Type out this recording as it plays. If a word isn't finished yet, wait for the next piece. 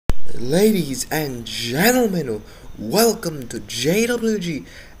Ladies and gentlemen, welcome to JWG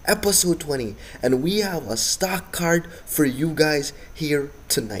episode 20, and we have a stock card for you guys here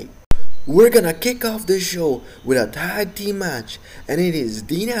tonight. We're gonna kick off this show with a tag team match, and it is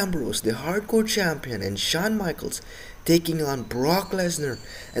Dean Ambrose, the hardcore champion, and Shawn Michaels taking on Brock Lesnar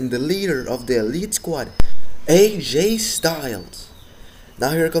and the leader of the Elite Squad, AJ Styles.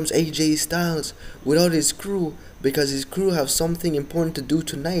 Now here comes AJ Styles without his crew because his crew have something important to do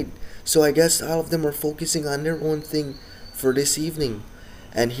tonight. So I guess all of them are focusing on their own thing for this evening.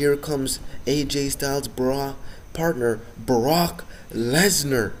 And here comes AJ Styles' partner, Brock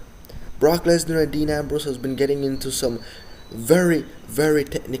Lesnar. Brock Lesnar and Dean Ambrose has been getting into some very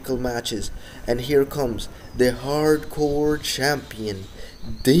technical matches. And here comes the hardcore champion,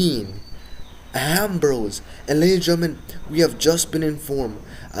 Dean Ambrose. And ladies and gentlemen, we have just been informed,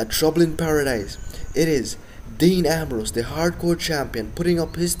 a trouble in paradise. It is Dean Ambrose, the hardcore champion, putting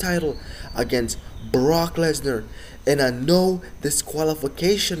up his title against Brock Lesnar in a no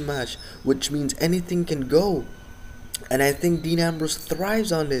disqualification match, which means anything can go. And I think Dean Ambrose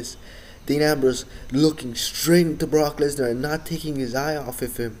thrives on this. Dean Ambrose looking straight into Brock Lesnar and not taking his eye off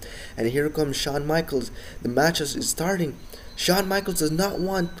of him. And here comes Shawn Michaels. The match is starting. Shawn Michaels does not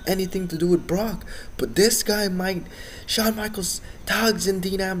want anything to do with Brock, but this guy might. Shawn Michaels tags in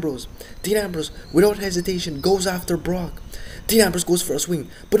Dean Ambrose. Dean Ambrose, without hesitation, goes after Brock. Dean Ambrose goes for a swing,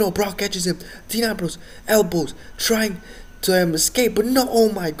 but no, Brock catches him. Dean Ambrose elbows, trying to escape, but no,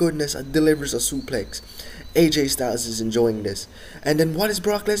 oh my goodness, delivers a suplex. AJ Styles is enjoying this. And then what is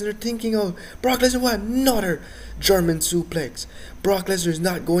Brock Lesnar thinking of? Brock Lesnar, what? Another German suplex. Brock Lesnar is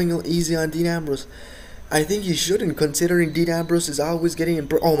not going easy on Dean Ambrose. I think he shouldn't, considering Dean Ambrose is always getting in.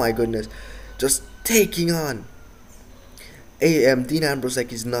 Oh my goodness. Just taking on Dean Ambrose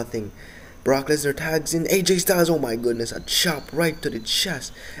like he's nothing. Brock Lesnar tags in AJ Styles. Oh my goodness. A chop right to the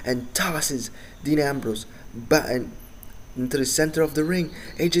chest and tosses Dean Ambrose back into the center of the ring.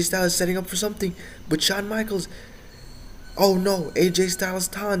 AJ Styles setting up for something, but Shawn Michaels. Oh no. AJ Styles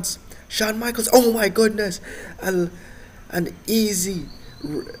taunts Shawn Michaels. Oh my goodness. An easy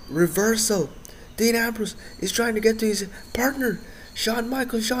reversal. Dean Ambrose is trying to get to his partner, Shawn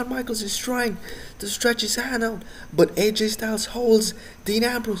Michaels. Shawn Michaels is trying to stretch his hand out, but AJ Styles holds Dean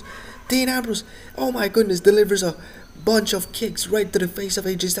Ambrose. Dean Ambrose, oh my goodness, delivers a bunch of kicks right to the face of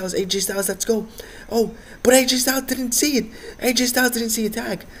AJ Styles. AJ Styles, let's go. Oh, but AJ Styles didn't see it. AJ Styles didn't see a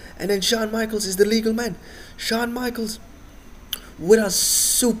tag. And then Shawn Michaels is the legal man. Shawn Michaels with a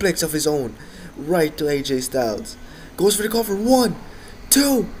suplex of his own right to AJ Styles. Goes for the cover. 1,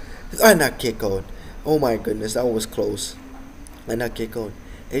 2. And that kick out. Oh my goodness, that was close. And that kick out.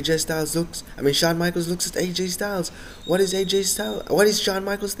 Shawn Michaels looks at AJ Styles. What is Shawn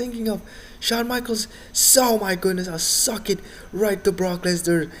Michaels thinking of? Shawn Michaels, oh my goodness, I'll suck it right to Brock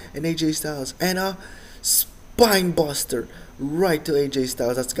Lesnar and AJ Styles. And a spine buster right to AJ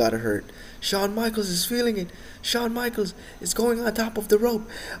Styles. That's gotta hurt. Shawn Michaels is feeling it. Shawn Michaels is going on top of the rope.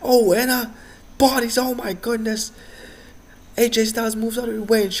 Oh, and a bodies, oh my goodness. AJ Styles moves out of the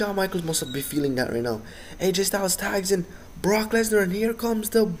way, and Shawn Michaels must be feeling that right now. AJ Styles tags in Brock Lesnar, and here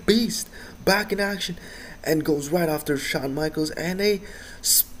comes the Beast back in action and goes right after Shawn Michaels and a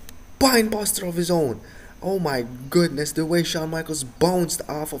spine buster of his own. Oh my goodness, the way Shawn Michaels bounced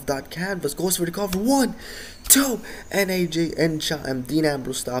off of that canvas. Goes for the cover. 1, 2, and Dean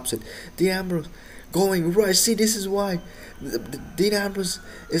Ambrose stops it. Dean Ambrose going right. See, this is why Dean Ambrose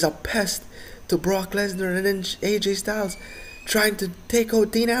is a pest to Brock Lesnar, and then AJ Styles trying to take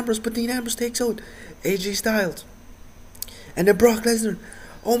out Dean Ambrose, but Dean Ambrose takes out AJ Styles. And then Brock Lesnar,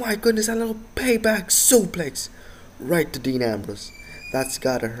 oh my goodness, a little payback suplex right to Dean Ambrose. That's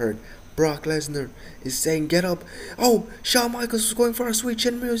gotta hurt. Brock Lesnar is saying, get up. Oh, Shawn Michaels was going for a sweet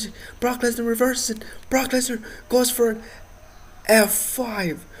chin music. Brock Lesnar reverses it. Brock Lesnar goes for an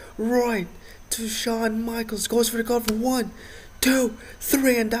F5 right to Shawn Michaels. Goes for the cover. 1, 2,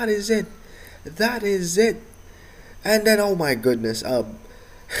 3, and that is it. That is it. And then, oh my goodness, oh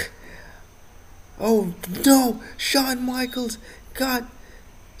no, Shawn Michaels got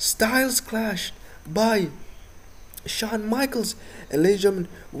Styles clashed by Shawn Michaels. And ladies and gentlemen,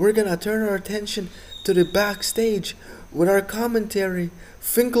 we're gonna turn our attention to the backstage with our commentary.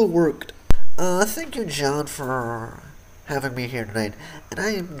 Finkel worked. Thank you, John, for having me here tonight. And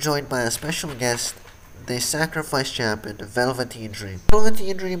I am joined by a special guest, the Sacrifice Champion, the Velveteen Dream.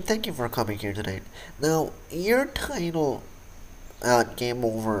 Velveteen Dream, thank you for coming here tonight. Now, your title Game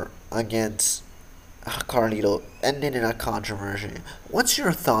Over against Carlito ended in a controversy. What's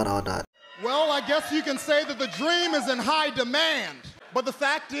your thought on that? Well, I guess you can say that the Dream is in high demand. But the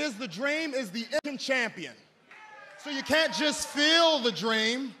fact is, the Dream is the champion. So you can't just feel the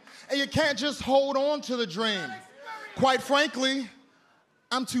Dream And you can't just hold on to the dream. Quite frankly,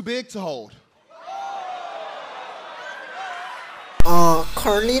 I'm too big to hold.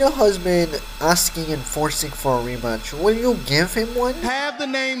 Carlito has been asking and forcing for a rematch. Will you give him one? Have the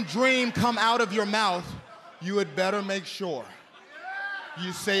name Dream come out of your mouth, you had better make sure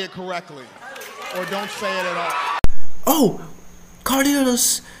you say it correctly. Or don't say it at all. Oh,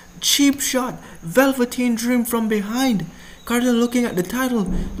 Carlito's cheap shot, Velveteen Dream from behind. Carlito looking at the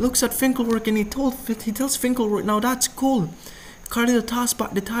title, looks at Finkelwerk and he tells Finkelwerk, now that's cool. Carlito tossed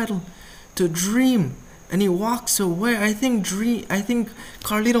back the title to Dream and he walks away. I think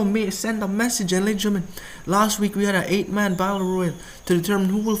Carlito may send a message. And ladies and gentlemen, last week we had an 8-man battle royal to determine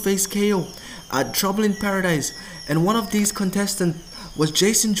who will face KO at Trouble in Paradise, and one of these contestants was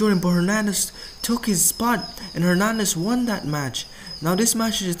Jason Jordan, but Hernandez took his spot and Hernandez won that match. Now this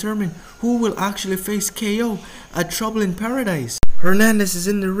match is determined who will actually face KO at Trouble in Paradise. Hernandez is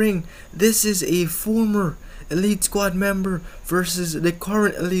in the ring. This is a former Elite Squad member versus the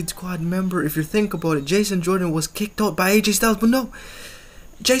current Elite Squad member. If you think about it, Jason Jordan was kicked out by AJ Styles, but no.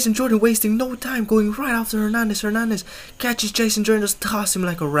 Jason Jordan wasting no time, going right after Hernandez. Hernandez catches Jason Jordan, just tosses him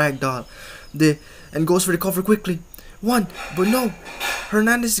like a rag doll. And goes for the cover quickly. One, but no.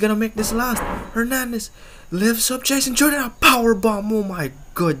 Hernandez is gonna make this last. Hernandez lifts up Jason Jordan, a power bomb. Oh my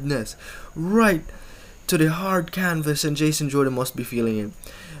goodness. Right to the hard canvas, and Jason Jordan must be feeling it.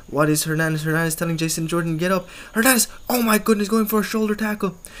 What is Hernandez? Hernandez telling Jason Jordan, get up. Hernandez, oh my goodness, going for a shoulder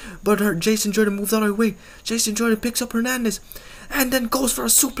tackle. But Jason Jordan moves out of the way. Jason Jordan picks up Hernandez and then goes for a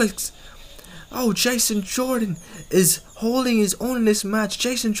suplex. Oh, Jason Jordan is holding his own in this match.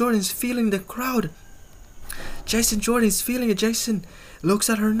 Jason Jordan is feeling the crowd. Jason Jordan is feeling it. Jason looks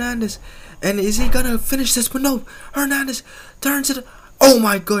at Hernandez. And is he gonna finish this? But no, Hernandez turns it. Oh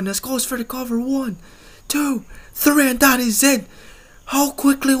my goodness, goes for the cover. 1, 2, 3, and that is it. How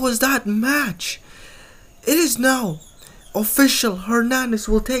quickly was that match? It is now official. Hernandez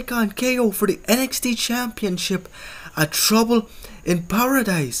will take on KO for the NXT Championship at Trouble in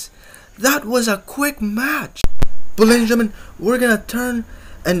Paradise. That was a quick match. But ladies and gentlemen, we're gonna turn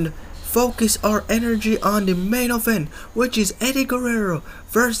and focus our energy on the main event, which is Eddie Guerrero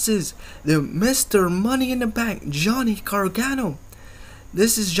versus the Mr. Money in the Bank, Johnny Gargano.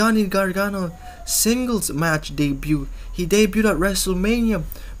 This is Johnny Gargano's singles match debut. He debuted at WrestleMania,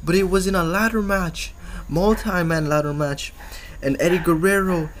 but it was in a ladder match, multi-man ladder match. And Eddie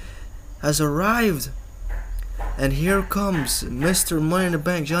Guerrero has arrived. And here comes Mr. Money in the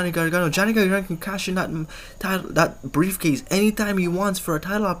Bank, Johnny Gargano. Johnny Gargano can cash in that briefcase anytime he wants for a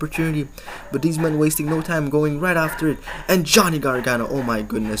title opportunity. But these men wasting no time, going right after it. And Johnny Gargano, oh my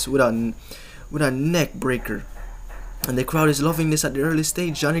goodness, with a neck breaker. And the crowd is loving this at the early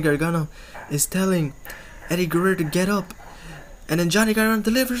stage. Johnny Gargano is telling Eddie Guerrero to get up. And then Johnny Gargano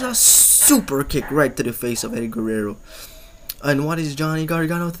delivers a super kick right to the face of Eddie Guerrero. And what is Johnny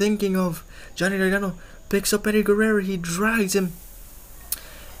Gargano thinking of? Johnny Gargano picks up Eddie Guerrero. He drags him.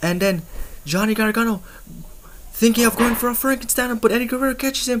 And then Johnny Gargano thinking of going for a Frankenstein, but Eddie Guerrero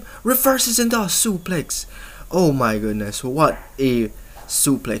catches him, reverses into a suplex. Oh my goodness, what a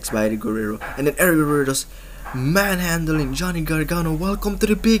suplex by Eddie Guerrero. And then Eddie Guerrero just manhandling Johnny Gargano. Welcome to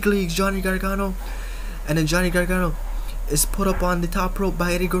the big leagues, Johnny Gargano. And then Johnny Gargano is put up on the top rope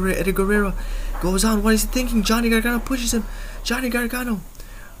by Eddie Guerrero. Eddie Guerrero goes on. What is he thinking? Johnny Gargano pushes him. Johnny Gargano,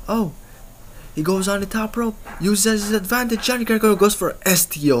 oh, he goes on the top rope, uses his advantage. Johnny Gargano goes for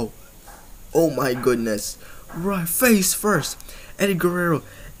STO. Oh my goodness. Right, face first. Eddie Guerrero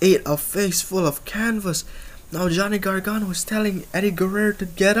ate a face full of canvas. Now Johnny Gargano is telling Eddie Guerrero to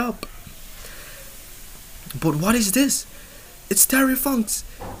get up. But what is this? It's Terry Funk's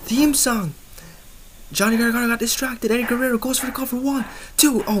theme song. Johnny Gargano got distracted. Eddie Guerrero goes for the cover. 1,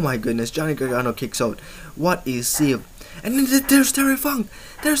 2. Oh my goodness. Johnny Gargano kicks out. What a save. And then there's Terry Funk.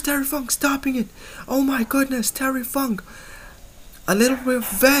 There's Terry Funk stopping it. Oh my goodness. Terry Funk. A little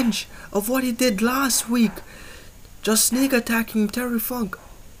revenge of what he did last week. Just sneak attacking Terry Funk.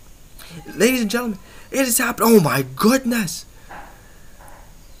 Ladies and gentlemen, it has happened. Oh my goodness.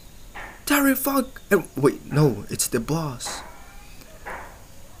 Terry Funk. Wait, no, it's the boss.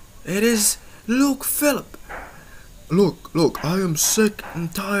 It is Luke Phillip. Look, I am sick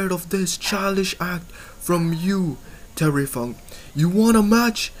and tired of this childish act from you, Terry Funk. You want a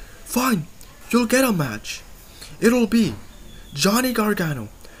match? Fine, you'll get a match. It'll be Johnny Gargano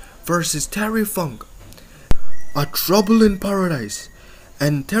versus Terry Funk at Trouble in Paradise.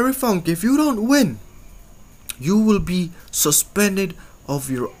 And Terry Funk, if you don't win, you will be suspended of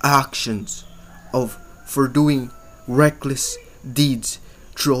your actions for doing reckless deeds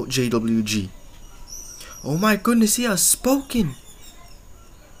throughout JWG. Oh my goodness, he has spoken.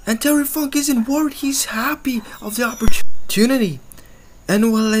 And Terry Funk isn't worried, he's happy of the opportunity.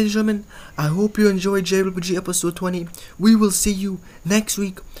 And well, ladies and gentlemen, I hope you enjoyed JWG episode 20. We will see you next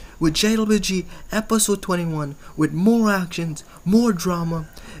week with JWG episode 21 with more actions, more drama,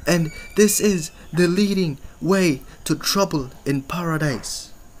 and this is the leading way to trouble in paradise.